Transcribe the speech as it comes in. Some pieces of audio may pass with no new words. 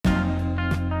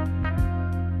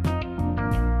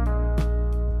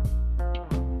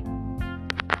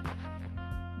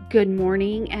Good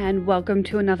morning and welcome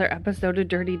to another episode of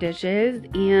Dirty Dishes.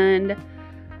 And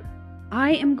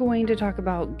I am going to talk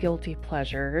about guilty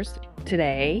pleasures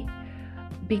today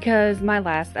because my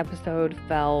last episode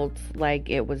felt like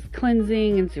it was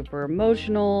cleansing and super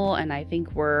emotional. And I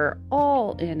think we're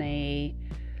all in a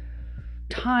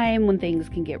time when things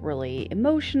can get really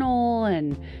emotional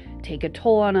and take a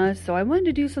toll on us. So I wanted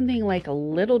to do something like a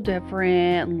little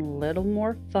different, a little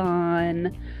more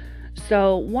fun.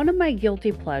 So one of my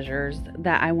guilty pleasures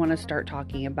that I want to start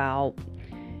talking about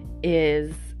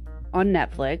is on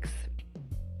Netflix,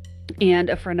 and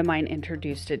a friend of mine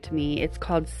introduced it to me. It's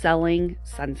called Selling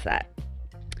Sunset,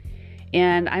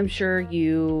 and I'm sure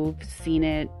you've seen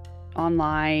it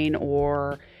online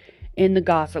or in the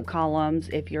gossip columns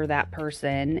if you're that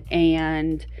person,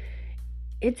 and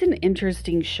it's an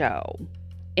interesting show.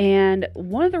 And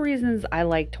one of the reasons I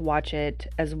like to watch it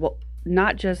as well,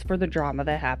 not just for the drama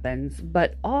that happens,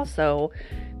 but also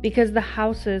because the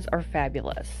houses are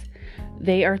fabulous.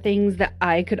 They are things that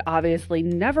I could obviously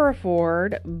never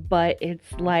afford, but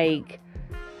it's like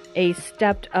a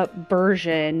stepped up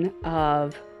version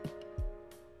of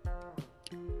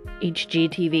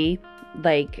HGTV.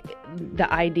 Like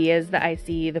the ideas that I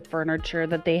see, the furniture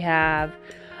that they have,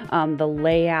 the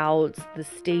layouts, the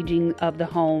staging of the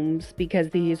homes,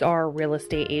 because these are real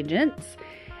estate agents.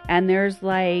 And there's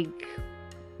like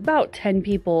about 10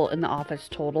 people in the office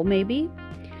total, maybe.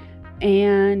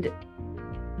 And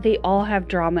they all have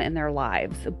drama in their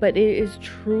lives. But it is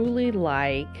truly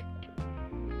like,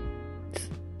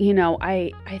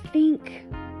 I think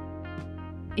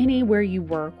anywhere you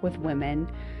work with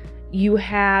women, you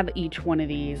have each one of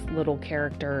these little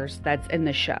characters that's in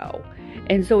the show.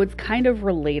 And so it's kind of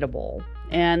relatable.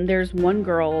 And there's one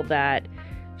girl that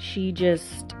she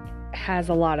just has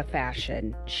a lot of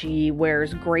fashion. She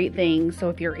wears great things. So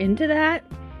if you're into that,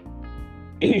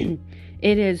 it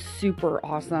is super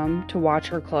awesome to watch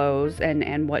her clothes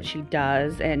and what she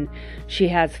does. And she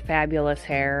has fabulous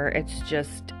hair.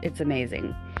 It's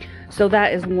amazing. So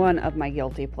that is one of my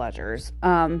guilty pleasures.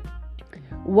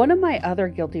 One of my other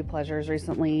guilty pleasures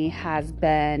recently has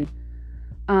been,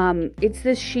 it's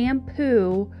this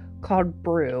shampoo called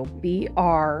Broo,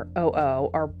 B-R-O-O,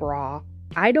 or Bra.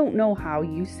 I don't know how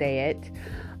you say it.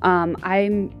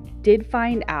 I did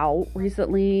find out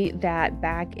recently that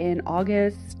back in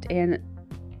August and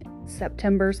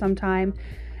September sometime,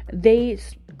 they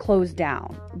closed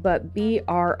down, but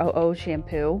B-R-O-O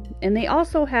shampoo. And they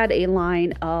also had a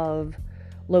line of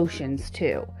lotions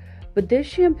too. But this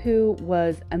shampoo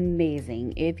was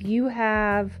amazing. If you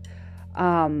have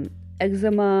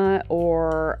eczema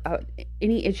or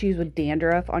any issues with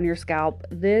dandruff on your scalp,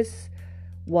 this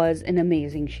was an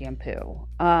amazing shampoo.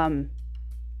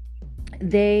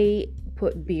 They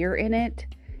put beer in it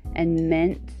and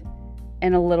mint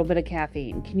and a little bit of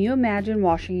caffeine. Can you imagine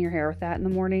washing your hair with that in the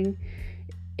morning?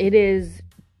 It is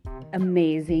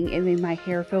amazing. It made my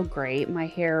hair feel great. My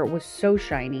hair was so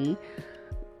shiny.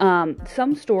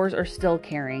 Some stores are still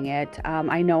carrying it.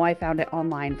 I know I found it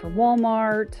online for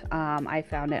Walmart. I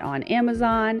found it on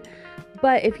Amazon.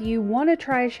 But if you want to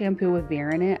try a shampoo with beer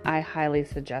in it, I highly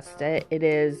suggest it. It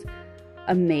is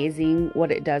amazing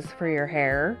what it does for your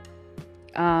hair.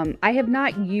 I have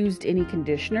not used any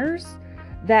conditioners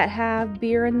that have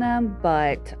beer in them,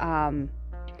 but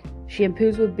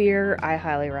shampoos with beer, I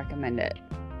highly recommend it.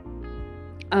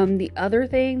 The other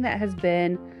thing that has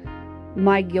been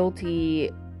my guilty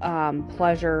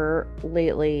pleasure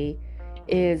lately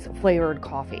is flavored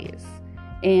coffees.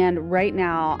 And right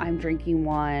now I'm drinking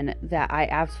one that I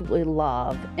absolutely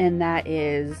love, and that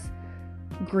is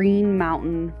Green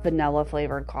Mountain vanilla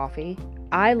flavored coffee.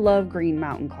 I love Green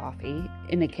Mountain coffee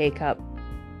in a K-cup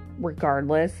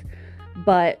regardless,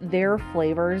 but their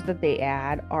flavors that they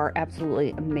add are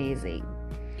absolutely amazing.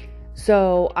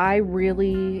 So I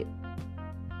really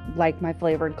like my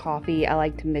flavored coffee. I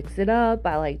like to mix it up.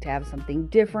 I like to have something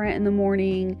different in the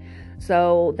morning.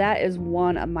 So that is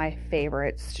one of my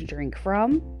favorites to drink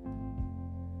from.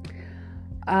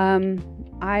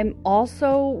 I'm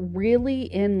also really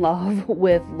in love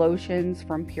with lotions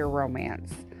from Pure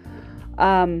Romance.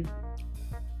 I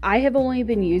have only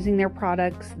been using their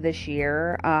products this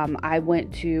year. I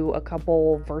went to a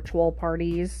couple virtual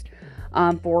parties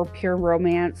for Pure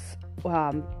Romance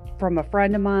from a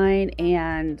friend of mine,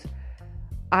 and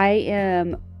I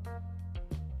am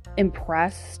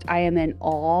impressed. I am in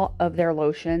awe of their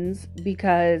lotions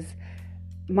because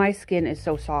my skin is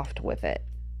so soft with it.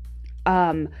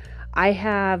 I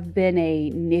have been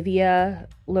a Nivea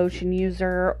lotion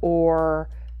user or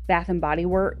Bath and Body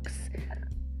Works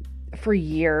for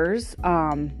years.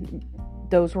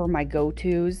 Those were my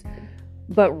go-tos.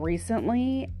 But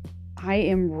recently, I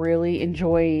am really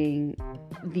enjoying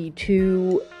the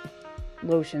 2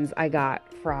 lotions I got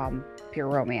from Pure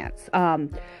Romance.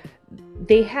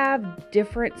 They have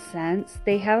different scents.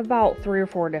 They have about 3 or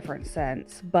 4 different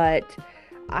scents, but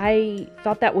I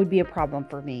thought that would be a problem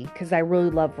for me because I really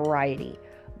love variety.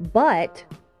 But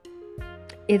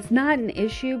it's not an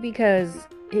issue because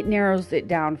it narrows it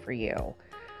down for you.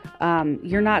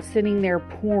 You're not sitting there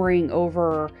poring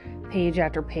over page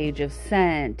after page of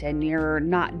scent, and you're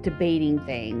not debating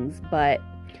things. But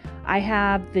I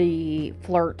have the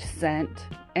Flirt scent,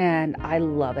 and I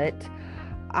love it.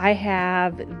 I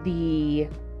have the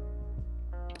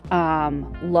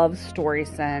Love Story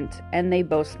scent, and they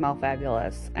both smell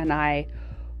fabulous, and I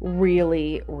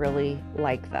really, really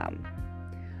like them.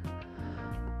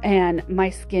 And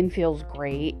my skin feels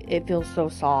great. It feels so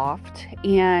soft.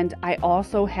 And I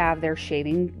also have their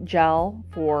shaving gel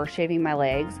for shaving my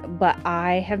legs, but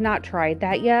I have not tried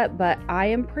that yet, but I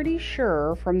am pretty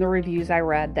sure from the reviews I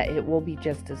read that it will be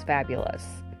just as fabulous.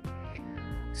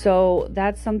 So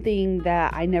that's something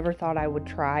that I never thought I would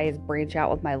try, is branch out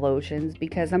with my lotions,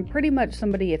 because I'm pretty much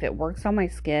somebody, if it works on my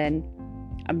skin,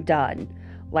 I'm done.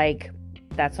 Like,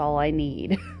 that's all I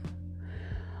need.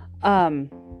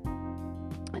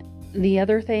 The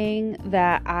other thing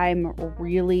that I'm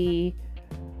really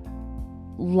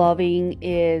loving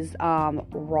is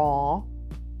Raw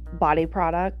body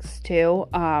products too.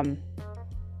 I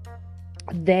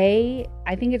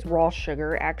think it's Raw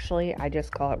Sugar, actually. I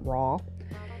just call it Raw.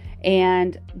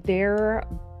 And their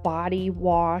body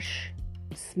wash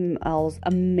smells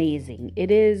amazing.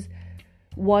 It is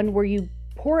one where you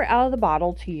pour it out of the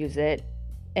bottle to use it,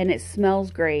 and it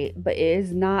smells great, but it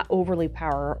is not overly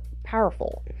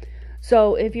powerful.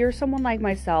 So if you're someone like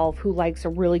myself who likes a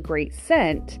really great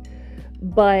scent,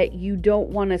 but you don't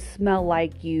want to smell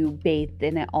like you bathed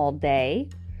in it all day,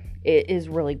 it is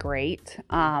really great.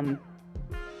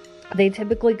 They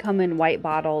typically come in white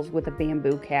bottles with a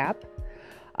bamboo cap.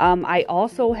 I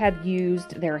also have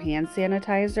used their hand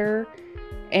sanitizer,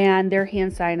 and their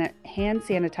hand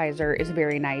sanitizer is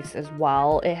very nice as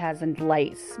well. It has a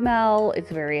light smell. It's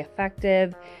very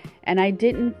effective, and I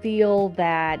didn't feel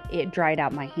that it dried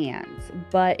out my hands.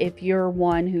 But if you're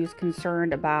one who's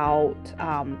concerned about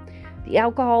the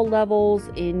alcohol levels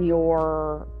in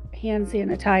your hand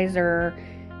sanitizer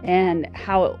and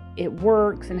how it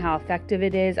works and how effective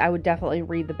it is, I would definitely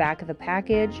read the back of the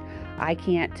package. I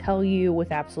can't tell you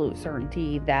with absolute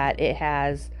certainty that it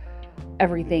has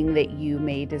everything that you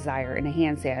may desire in a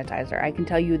hand sanitizer. I can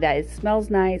tell you that it smells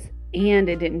nice and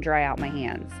it didn't dry out my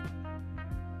hands.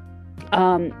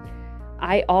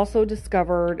 I also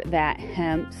discovered that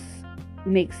Hemp's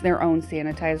makes their own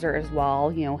sanitizer as well,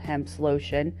 Hemp's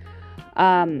lotion.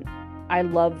 I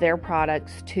love their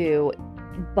products too,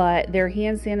 but their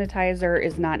hand sanitizer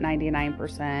is not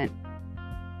 99%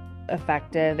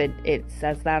 effective. It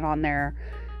says that on there.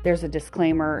 There's a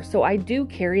disclaimer. So I do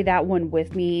carry that one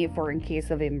with me for in case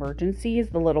of emergencies,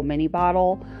 the little mini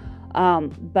bottle.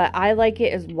 But I like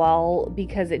it as well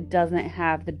because it doesn't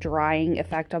have the drying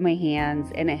effect on my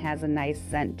hands, and it has a nice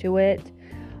scent to it.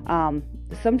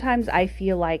 Sometimes I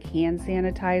feel like hand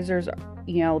sanitizers,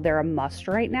 they're a must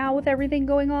right now with everything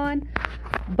going on.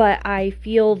 But I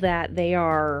feel that they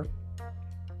are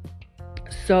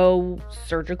so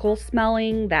surgical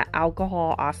smelling, that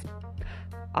alcohol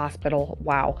hospital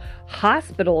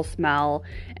smell,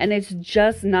 and it's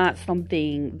just not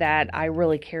something that I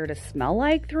really care to smell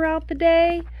like throughout the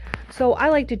day. So I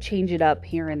like to change it up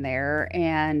here and there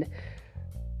and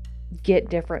get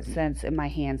different scents in my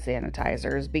hand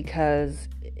sanitizers because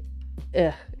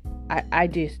I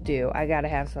just do. I gotta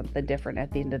have something different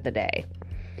at the end of the day.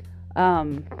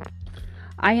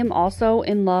 I am also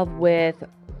in love with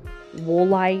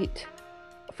Woolite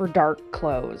for dark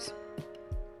clothes.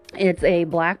 It's a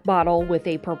black bottle with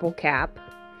a purple cap.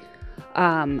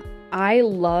 I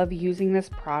love using this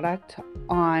product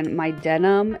on my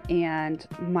denim and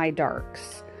my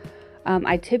darks.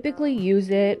 I typically use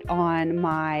it on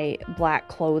my black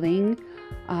clothing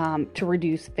to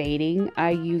reduce fading. I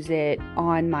use it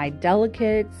on my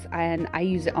delicates, and I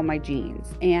use it on my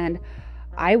jeans. And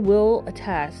I will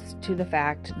attest to the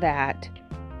fact that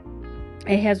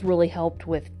it has really helped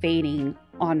with fading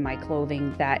on my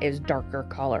clothing that is darker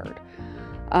colored.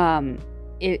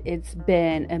 It's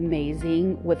been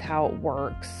amazing with how it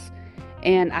works,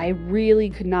 and I really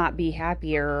could not be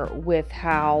happier with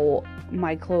how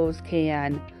my clothes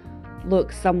can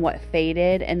look somewhat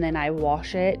faded, and then I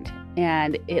wash it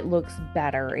and it looks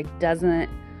better. It doesn't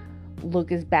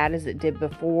look as bad as it did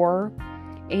before.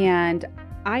 And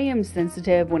I am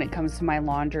sensitive when it comes to my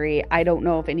laundry. I don't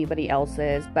know if anybody else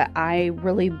is, but I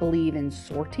really believe in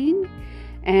sorting.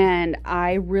 And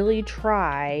I really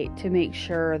try to make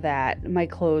sure that my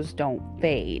clothes don't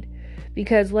fade.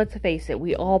 Because let's face it,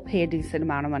 we all pay a decent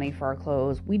amount of money for our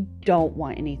clothes. We don't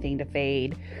want anything to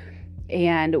fade.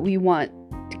 And we want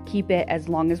to keep it as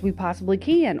long as we possibly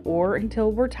can, or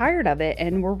until we're tired of it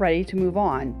and we're ready to move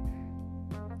on.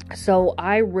 So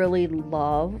I really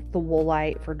love the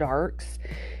Woolite for darks.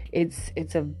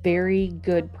 It's a very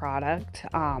good product.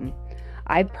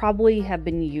 I probably have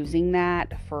been using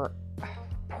that for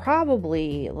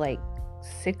probably like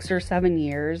 6 or 7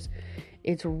 years.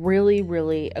 It's really,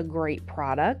 really a great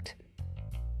product.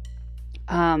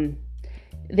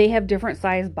 They have different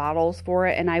size bottles for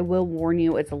it, and I will warn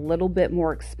you, it's a little bit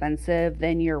more expensive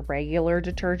than your regular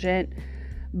detergent,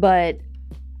 but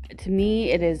to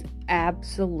me, it is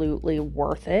absolutely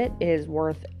worth it. It is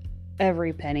worth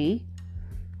every penny.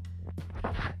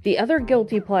 The other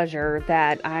guilty pleasure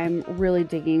that I'm really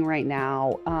digging right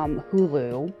now,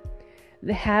 Hulu,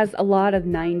 has a lot of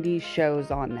 90s shows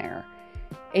on there.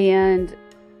 And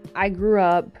I grew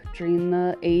up during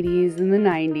the 80s and the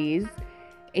 90s,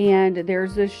 and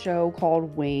there's this show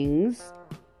called Wings.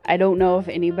 I don't know if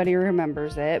anybody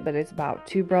remembers it, but it's about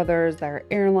two brothers that are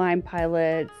airline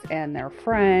pilots and their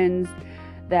friends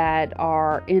that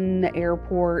are in the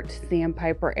airport.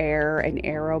 Sandpiper Air and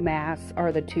Aeromass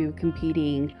are the two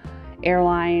competing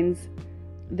airlines.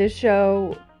 This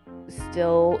show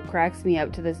still cracks me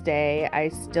up to this day. I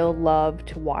still love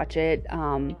to watch it.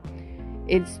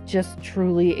 It's just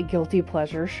truly a guilty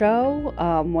pleasure show.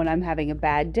 When I'm having a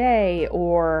bad day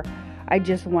or I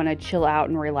just want to chill out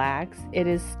and relax, it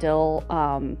is still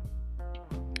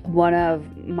one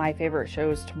of my favorite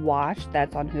shows to watch.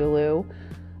 That's on Hulu.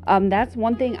 That's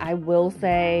one thing I will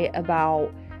say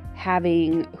about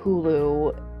having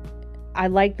Hulu. I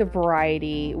like the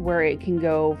variety where it can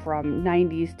go from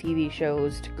 90s TV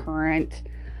shows to current.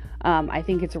 I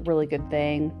think it's a really good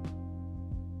thing.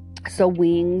 So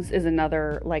Wings is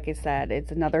another, like I said,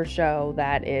 it's another show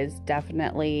that is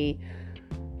definitely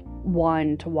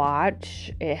one to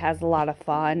watch. It has a lot of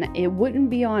fun. It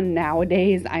wouldn't be on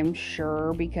nowadays, I'm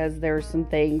sure, because there's some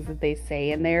things that they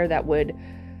say in there that would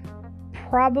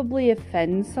probably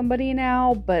offend somebody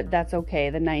now, but that's okay.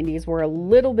 The 90s were a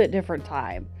little bit different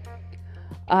time.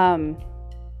 I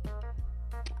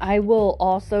will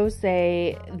also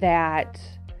say that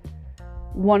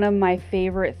one of my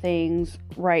favorite things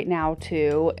right now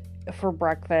too for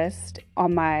breakfast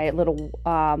on my little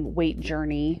weight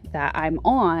journey that I'm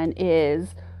on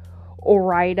is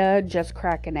Ore-Ida Just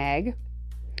Crack an Egg.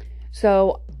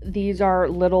 So these are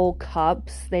little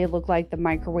cups. They look like the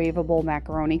microwavable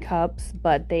macaroni cups,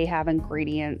 but they have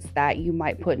ingredients that you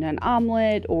might put in an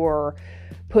omelet or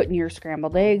put in your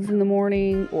scrambled eggs in the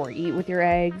morning or eat with your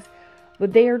eggs.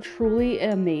 But they are truly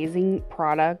an amazing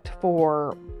product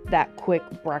for that quick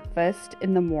breakfast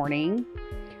in the morning.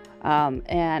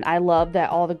 And I love that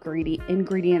all the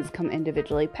ingredients come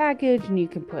individually packaged, and you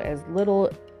can put as little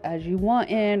as you want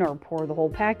in or pour the whole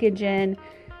package in.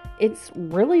 It's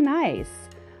really nice.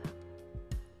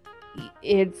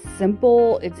 It's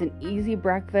simple, it's an easy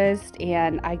breakfast,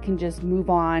 and I can just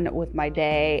move on with my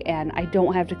day, and I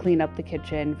don't have to clean up the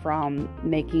kitchen from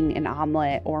making an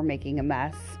omelet or making a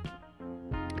mess.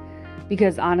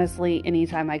 Because honestly,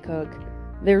 anytime I cook,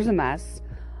 there's a mess.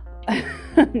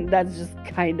 That's just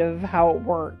kind of how it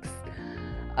works.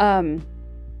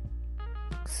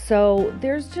 So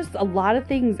there's just a lot of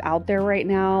things out there right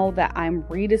now that I'm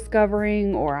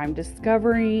rediscovering or I'm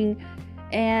discovering,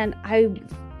 and I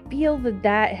feel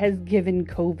that has given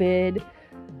COVID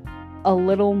a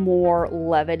little more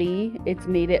levity. It's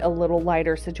made it a little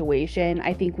lighter situation.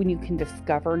 I think when you can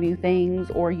discover new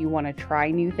things or you want to try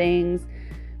new things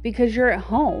because you're at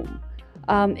home.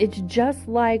 It's just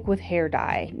like with hair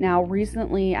dye. Now,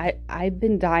 recently, I've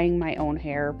been dyeing my own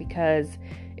hair because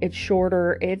it's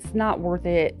shorter. It's not worth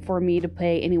it for me to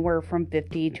pay anywhere from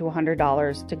 $50 to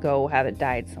 $100 to go have it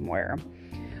dyed somewhere.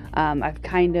 I've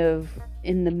kind of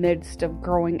in the midst of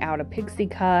growing out a pixie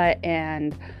cut,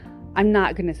 and I'm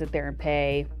not going to sit there and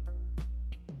pay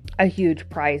a huge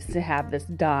price to have this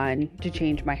done to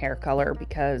change my hair color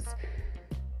because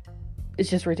it's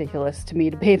just ridiculous to me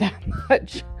to pay that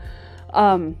much.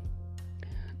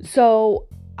 So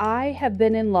I have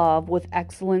been in love with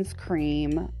Excellence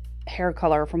Cream hair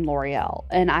color from L'Oreal,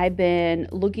 and I've been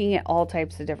looking at all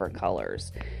types of different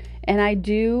colors. And I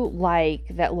do like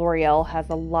that L'Oreal has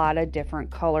a lot of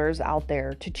different colors out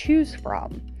there to choose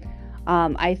from.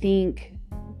 I think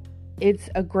it's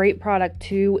a great product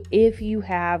too if you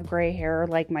have gray hair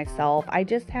like myself. I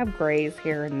just have grays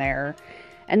here and there,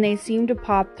 and they seem to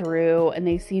pop through and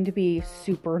they seem to be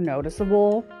super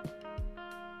noticeable.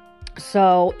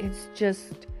 So it's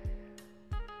just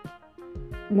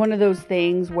one of those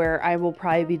things where I will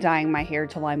probably be dyeing my hair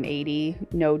till I'm 80.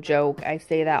 No joke. I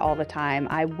say that all the time.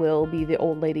 I will be the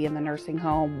old lady in the nursing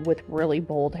home with really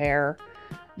bold hair.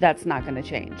 That's not going to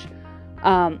change.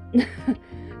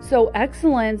 So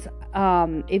Excellence,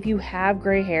 if you have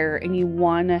gray hair and you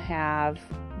want to have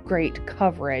great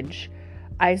coverage,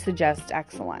 I suggest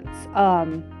Excellence.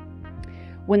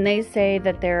 When they say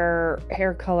that their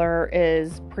hair color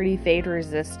is pretty fade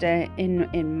resistant,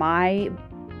 in my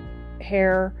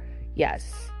hair,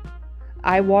 yes.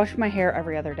 I wash my hair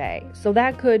every other day. So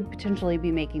that could potentially be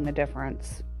making the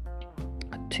difference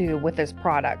too with this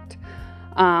product.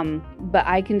 But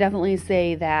I can definitely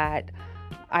say that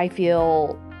I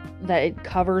feel that it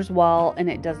covers well and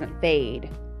it doesn't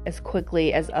fade as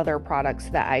quickly as other products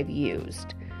that I've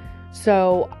used.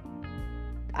 So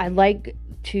I like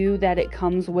too that it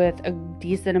comes with a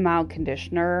decent amount of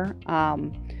conditioner.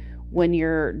 When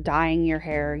you're dyeing your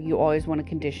hair, you always want to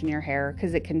condition your hair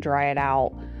because it can dry it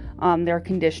out. Their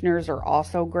conditioners are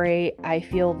also great. I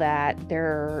feel that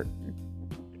their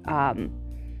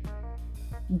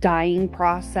dyeing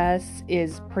process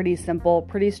is pretty simple,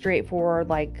 pretty straightforward,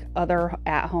 like other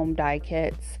at-home dye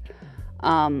kits.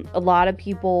 A lot of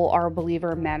people are a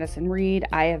believer in Madison Reed.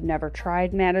 I have never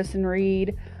tried Madison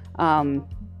Reed.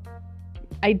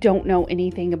 I don't know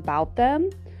anything about them.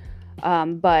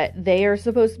 But they are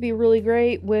supposed to be really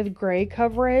great with gray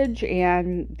coverage,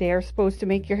 and they're supposed to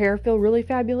make your hair feel really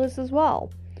fabulous as well.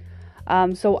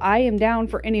 So I am down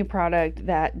for any product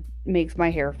that makes my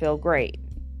hair feel great.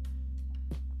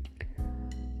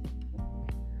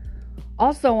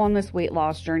 Also on this weight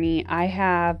loss journey, I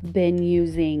have been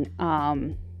using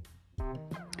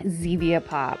Zevia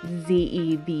Pop,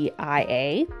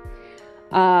 Zevia.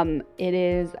 It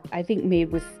is, I think,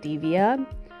 made with stevia.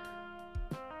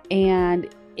 And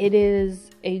it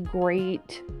is a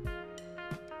great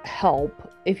help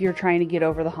if you're trying to get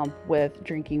over the hump with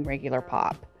drinking regular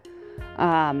pop.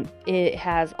 It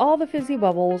has all the fizzy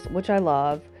bubbles, which I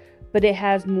love, but it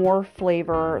has more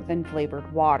flavor than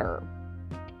flavored water.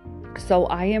 So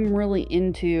I am really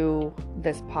into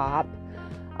this pop.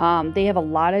 They have a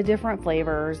lot of different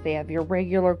flavors. They have your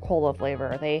regular cola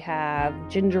flavor. They have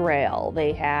ginger ale.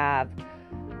 They have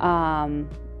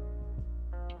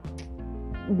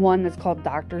one that's called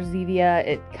Dr. Zevia.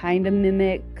 It kind of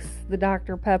mimics the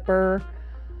Dr. Pepper.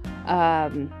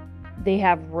 They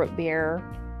have root beer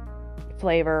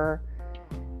flavor.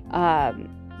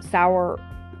 Sour.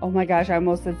 Oh my gosh, I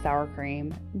almost said sour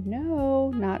cream.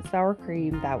 No, not sour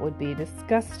cream. That would be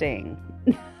disgusting.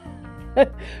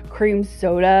 Cream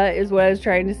soda is what I was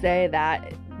trying to say.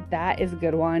 That is a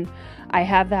good one. I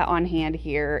have that on hand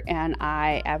here and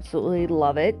I absolutely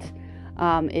love it.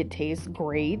 It tastes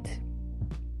great.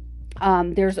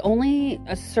 There's only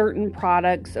a certain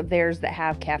products of theirs that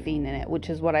have caffeine in it,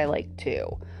 which is what I like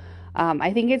too.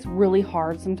 I think it's really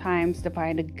hard sometimes to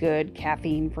find a good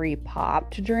caffeine-free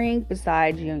pop to drink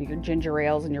besides, your ginger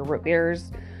ales and your root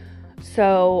beers.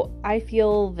 So I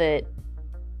feel that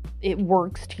it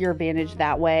works to your advantage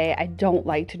that way. I don't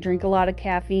like to drink a lot of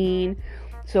caffeine.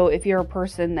 So if you're a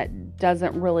person that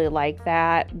doesn't really like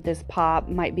that, this pop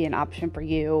might be an option for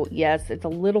you. Yes, it's a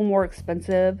little more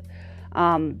expensive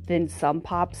than some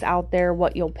pops out there,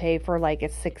 what you'll pay for like a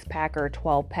 6-pack or a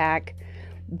 12-pack.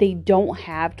 They don't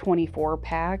have 24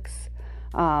 packs.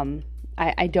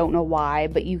 I don't know why,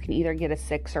 but you can either get a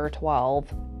 6 or a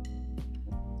 12.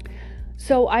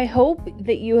 So I hope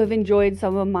that you have enjoyed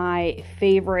some of my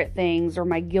favorite things or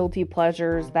my guilty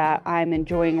pleasures that I'm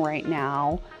enjoying right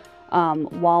now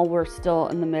while we're still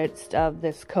in the midst of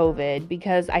this COVID,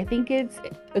 because I think it's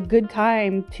a good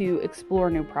time to explore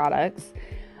new products.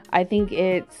 I think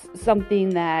it's something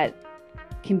that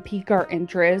can pique our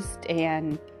interest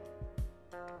and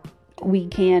we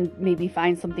can maybe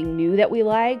find something new that we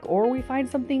like, or we find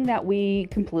something that we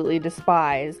completely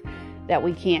despise, that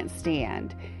we can't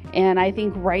stand. And I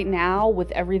think right now,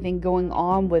 with everything going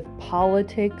on with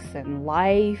politics and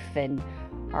life, and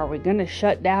are we going to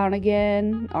shut down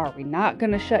again? Are we not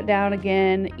going to shut down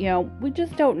again? We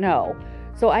just don't know.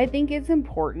 So I think it's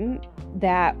important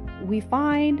that we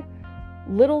find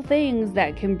little things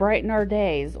that can brighten our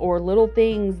days, or little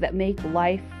things that make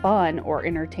life fun or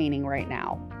entertaining right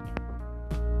now.